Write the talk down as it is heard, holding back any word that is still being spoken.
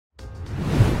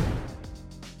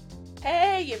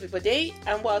Hey everybody,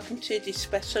 and welcome to this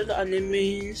special on the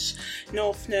Moon's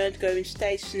North Node going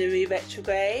stationary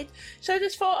retrograde. So I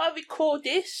just thought I'd record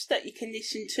this that you can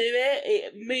listen to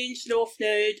it. Moon's North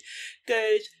Node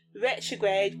goes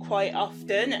retrograde quite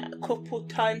often, a couple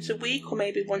times a week or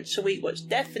maybe once a week, but it's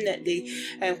definitely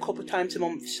a couple times a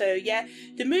month. So yeah,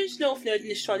 the Moon's North Node in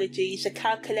astrology is a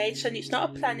calculation. It's not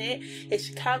a planet, it's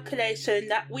a calculation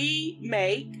that we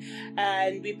make,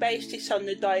 and we base this on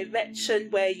the direction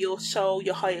where your soul,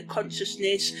 your higher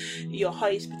consciousness, your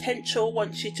highest potential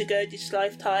wants you to go this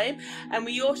lifetime. And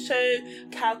we also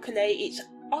calculate its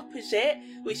opposite,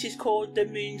 which is called the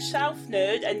Moon South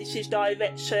Node, and this is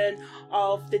direction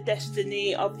of the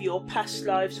destiny of your past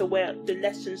lives, or where the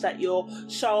lessons that your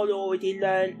soul already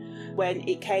learned when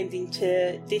it came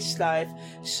into this life.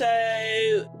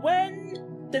 So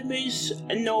when the Moon's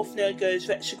North Node goes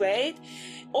retrograde,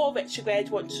 or retrograde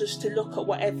wants us to look at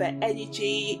whatever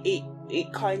energy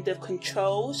it kind of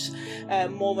controls,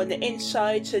 more on the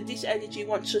inside. So this energy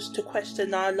wants us to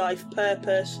question our life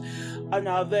purpose on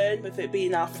our own, whether it be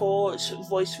in our thoughts,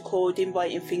 voice recording,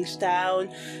 writing things down,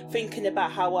 thinking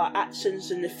about how our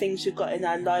actions and the things we've got in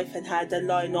our life and how they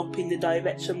line up in the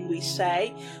direction we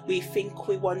say we think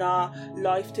we want our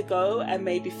life to go, and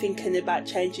maybe thinking about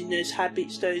changing those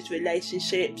habits, those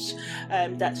relationships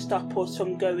that stop us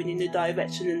from going in the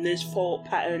direction, and those thought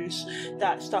patterns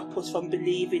that stop us from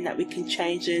believing that we can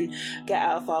change and get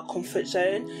out of our comfort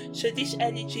zone. So this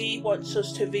energy wants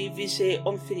us to revisit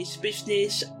unfinished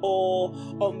business or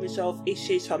unresolved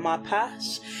issues from our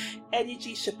past.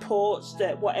 Energy supports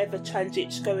that whatever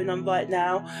transit's going on right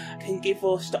now can give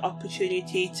us the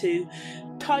opportunity to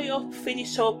tie up,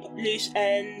 finish up loose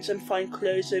ends and find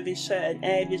closure in certain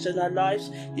areas of our lives.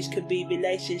 This can be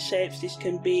relationships, this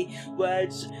can be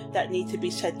words that need to be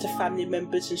said to family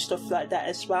members and stuff like that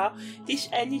as well. This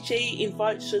energy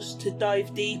invites us to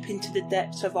dive deep into the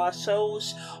depths of our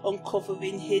souls,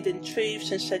 uncovering hidden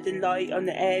truths and shedding light on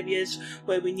the areas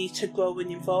where we need to grow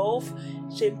and evolve.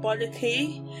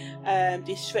 Symbolically,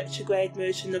 this retrograde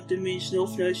motion of the Moon's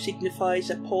North Node signifies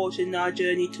a pause in our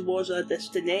journey towards our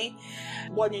destiny,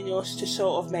 wanting us to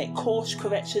sort of make course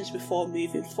corrections before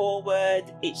moving forward.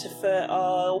 It's a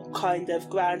fertile kind of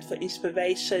ground for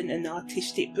inspiration and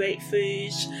artistic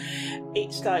breakthroughs.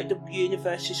 It's like the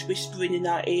universe is whispering in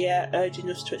our ear, urging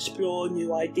us to explore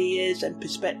new ideas and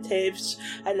perspectives,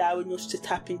 allowing us to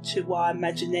tap into our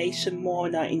imagination more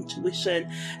and our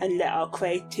intuition, and let our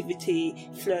creativity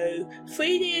flow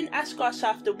freely, and ask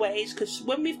ourselves the ways, because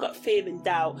when we've got fear and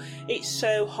doubt, it's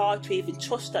so hard to even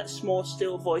trust that small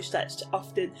still voice that's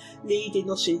often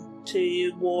leading us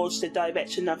towards the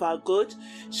direction of our good.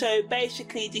 So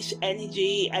basically this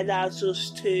energy allows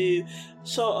us to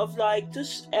sort of like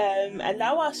just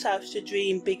allow ourselves to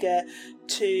dream bigger,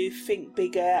 to think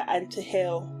bigger and to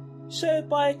heal. So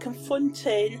by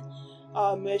confronting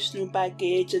our emotional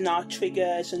baggage and our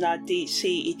triggers and our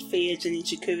deep-seated fears and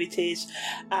insecurities,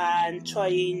 and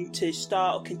trying to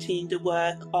start or continue the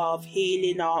work of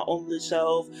healing our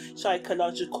unresolved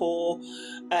psychological,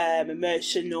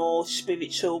 emotional,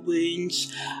 spiritual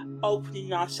wounds,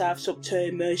 opening ourselves up to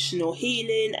emotional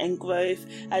healing and growth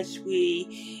as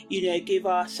we, give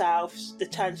ourselves the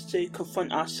chance to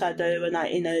confront our shadow and our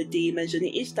inner demons. And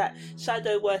it is that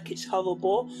shadow work, it's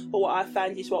horrible, but what I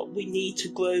found is what we need to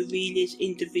grow really as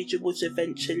individuals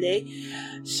eventually.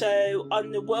 So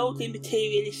on the worldly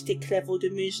materialistic level, the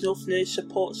Moon's North Node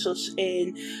supports us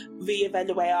in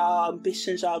reevaluate our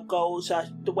ambitions, our goals,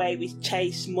 the way we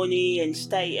chase money and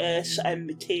status and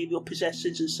material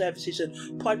possessions and services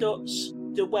and products,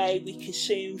 the way we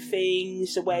consume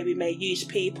things, the way we may use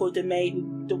people,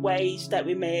 the ways that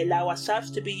we may allow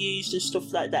ourselves to be used and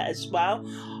stuff like that as well.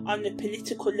 On the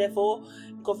political level,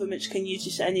 governments can use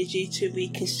this energy to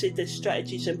reconsider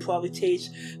strategies and priorities,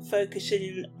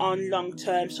 focusing on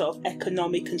long-term sort of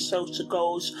economic and social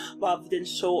goals rather than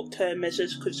short-term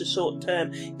measures, because the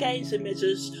short-term gains and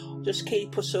measures just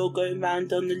keep us all going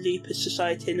round on the loop as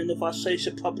society, and none of our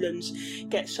social problems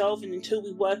get solved. And until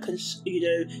we work on,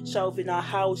 solving our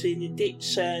housing,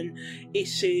 addiction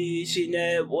issues,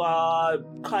 our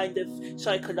kind of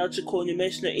psychological and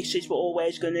emotional issues, we're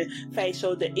always going to face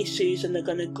all the issues, and they're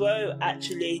going to grow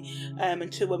actually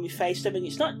until when we face them. And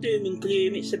it's not doom and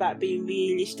gloom, it's about being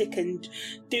realistic and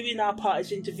doing our part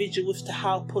as individuals to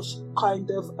help us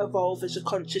kind of evolve as a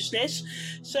consciousness.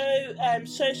 So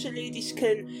socially, this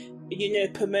can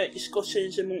promote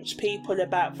discussions amongst people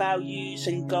about values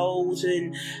and goals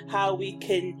and how we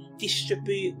can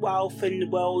distribute wealth and the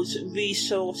world's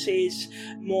resources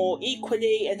more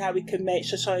equally, and how we can make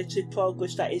society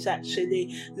progress that is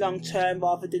actually long-term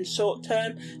rather than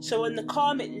short-term. So on the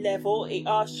karmic level, it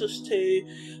asks us to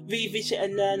revisit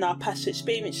and learn our past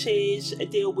experiences,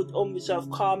 deal with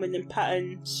unresolved karma and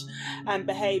patterns and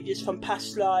behaviours from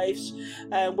past lives,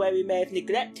 where we may have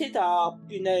neglected our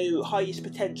highest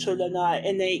potential and our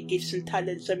innate gifts and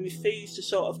talents, and refuse to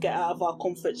sort of get out of our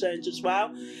comfort zones as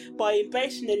well. By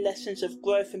embracing the lessons of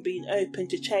growth and being open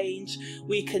to change,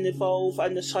 we can evolve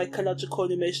on the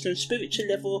psychological, emotional and spiritual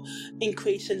level,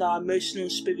 increasing our emotional,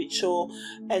 spiritual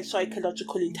and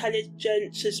psychological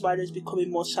intelligence, as well as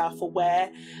becoming more self-aware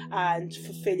and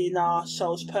fulfilling our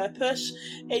soul's purpose.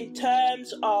 In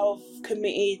terms of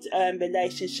committed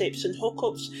relationships and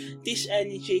hookups, this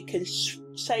energy can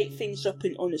shake things up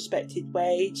in unexpected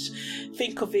ways.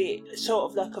 Think of it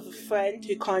sort of like of a friend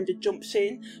who kind of jumps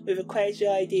in with a crazy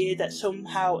idea that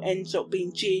somehow ends up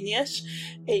being genius.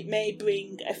 It may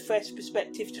bring a fresh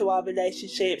perspective to our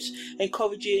relationships,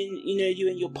 encouraging you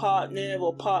and your partner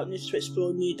or partners to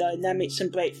explore new dynamics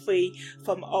and break free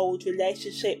from old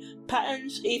relationship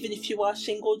patterns. Even if you are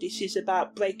single, this is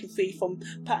about breaking free from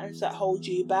patterns that hold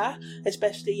you back,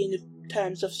 especially in the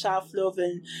terms of self-love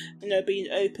and being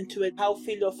open to a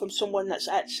healthy love from someone that's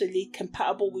actually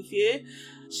compatible with you.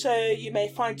 So you may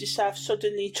find yourself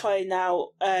suddenly trying out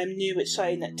new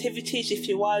exciting activities if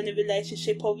you are in a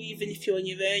relationship, or even if you're on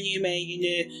your own, you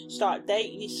may start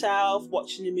dating yourself,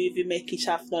 watching a movie, making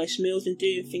yourself nice meals and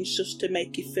doing things just to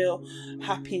make you feel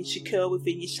happy and secure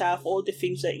within yourself. All the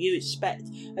things that you expect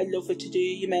a lover to do,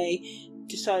 you may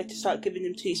decide to start giving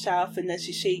them to yourself, and as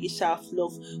you see your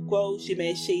self-love grows, you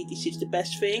may see this is the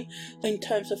best thing. In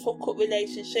terms of hookup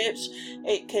relationships,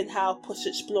 it can help us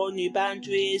explore new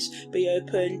boundaries, be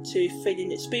open to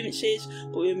thrilling experiences,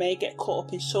 but we may get caught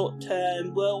up in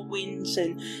short-term whirlwinds,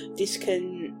 and this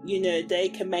can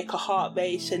they can make a heart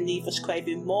race and leave us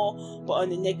craving more. But on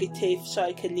the negative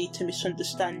side, can lead to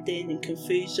misunderstanding and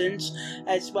confusions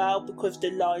as well, because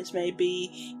the lines may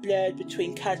be blurred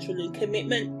between casual and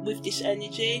commitment with this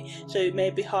energy, so it may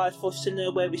be hard for us to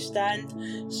know where we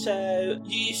stand. So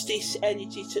use this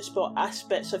energy to explore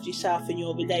aspects of yourself and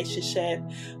your relationship,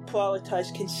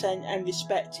 prioritise consent and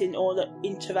respect in all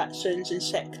interactions, and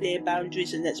set clear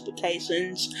boundaries and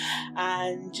expectations,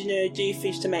 and do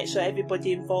things to make sure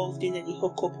everybody involved in any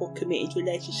hookup or committed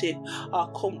relationship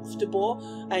are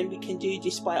comfortable. And we can do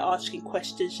this by asking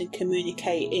questions and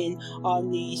communicating our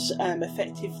needs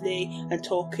effectively, and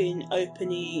talking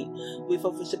openly with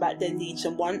others about their needs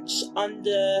and wants. On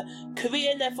the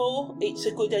career level, it's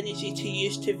a good energy to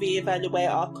use to reevaluate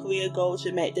our career goals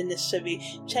and make the necessary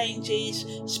changes.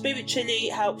 Spiritually,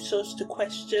 it helps us to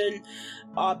question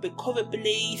our current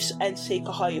beliefs and seek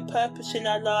a higher purpose in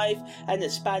our life, and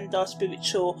expand our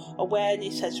spiritual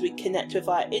awareness as we connect with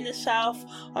our inner self.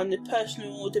 On the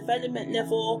personal development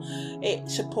level, it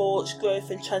supports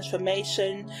growth and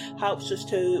transformation, helps us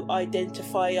to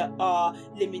identify our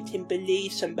limiting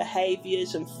beliefs and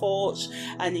behaviours and thoughts,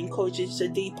 and encourages a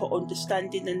deeper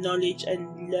understanding and knowledge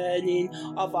and learning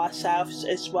of ourselves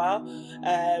as well.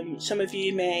 Some of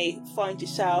you may find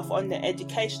yourself on the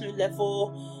educational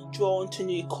level drawn to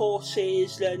new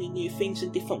courses, learning new things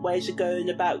and different ways of going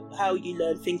about how you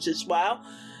learn things as well.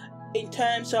 In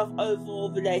terms of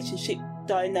overall relationship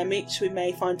dynamics, we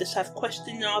may find ourselves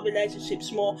questioning our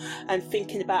relationships more and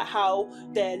thinking about how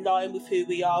they align with who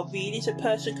we are really as a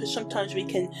person, because sometimes we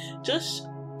can just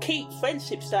keep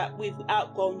friendships that we've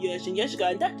outgrown years and years ago,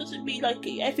 and that doesn't mean like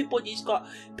everybody's got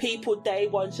people day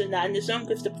ones and that, and as long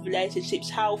as the relationship's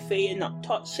healthy and not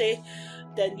toxic,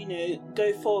 then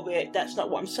go for it. That's not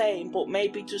what I'm saying, but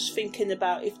maybe just thinking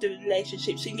about if the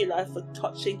relationships in your life are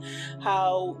toxic,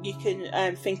 how you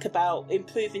can think about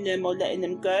improving them or letting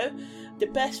them go. The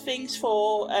best things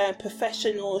for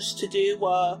professionals to do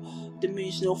while the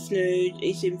moon's north node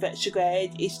is in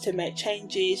retrograde is to make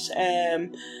changes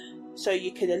so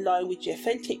you can align with your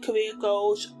authentic career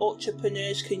goals.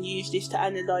 Entrepreneurs can use this to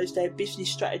analyse their business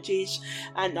strategies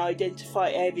and identify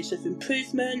areas of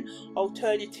improvement.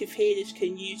 Alternative healers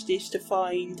can use this to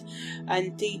find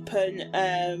and deepen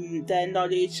their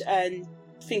knowledge and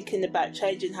thinking about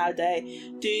changing how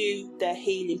they do their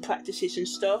healing practices and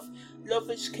stuff.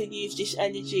 Lovers can use this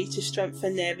energy to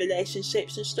strengthen their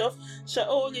relationships and stuff. So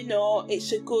all in all,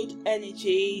 it's a good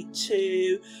energy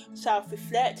to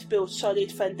self-reflect, build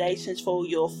solid foundations for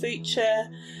your future,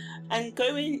 and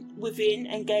going within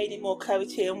and gaining more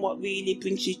clarity on what really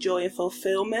brings you joy and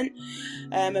fulfillment.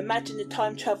 Imagine a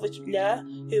time traveller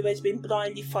who has been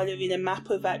blindly following a map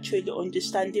without truly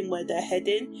understanding where they're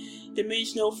heading. The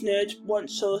Moon's North Node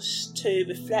wants us to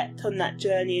reflect on that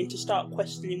journey and to start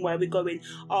questioning where we're going.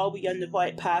 Are we on the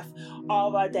right path?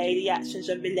 Are our daily actions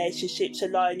and relationships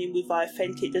aligning with our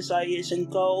authentic desires and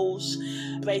goals?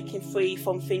 Breaking free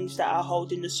from things that are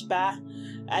holding us back.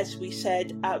 As we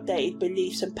said, outdated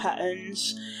beliefs and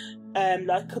patterns.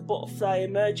 Like a butterfly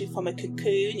emerging from a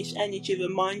cocoon, its energy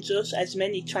reminds us, as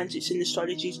many transits in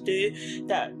astrology do,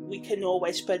 that we can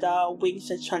always spread our wings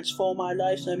and transform our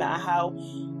lives no matter how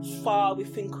far we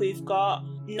think we've got.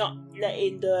 Not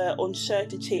letting the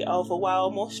uncertainty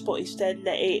overwhelm us, but instead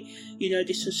let it,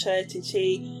 this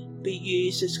uncertainty be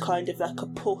used as kind of like a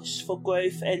push for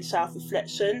growth and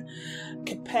self-reflection,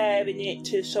 comparing it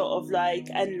to sort of like,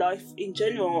 and life in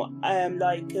general,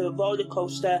 like a roller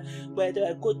coaster where there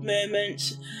are good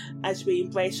moments as we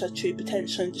embrace our true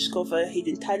potential and discover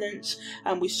hidden talents,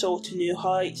 and we soar to new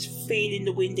heights, feeling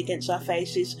the wind against our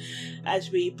faces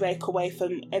as we break away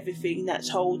from everything that's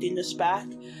holding us back.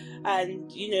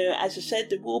 And as I said,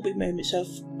 there will be moments of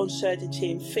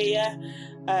uncertainty and fear,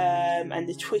 and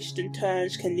the twists and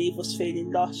turns can leave us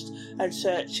feeling lost and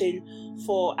searching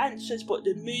for answers, but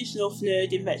the Moon's North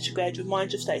Node in retrograde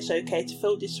reminds us that it's okay to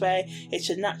feel this way. It's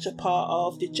a natural part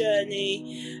of the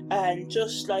journey, and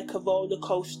just like a roller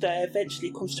coaster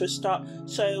eventually comes to a stop,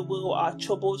 so will our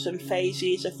troubles and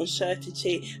phases of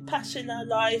uncertainty pass in our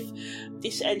life.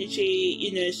 This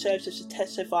energy, serves as a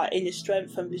test of our inner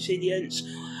strength and resilience,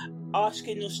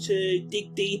 asking us to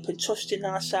dig deep and trust in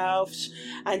ourselves,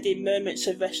 and in moments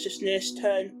of restlessness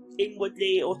turn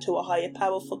inwardly or to a higher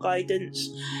power for guidance,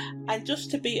 and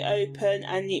just to be open.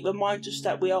 And it reminds us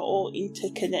that we are all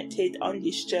interconnected on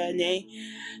this journey.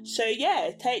 So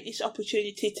take this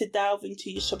opportunity to delve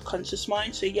into your subconscious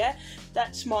mind. So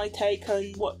that's my take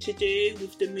on what to do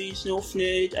with the Moon's North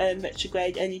Node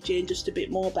retrograde energy, and just a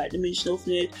bit more about the Moon's North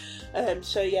Node.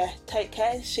 Take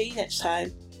care, see you next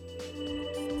time.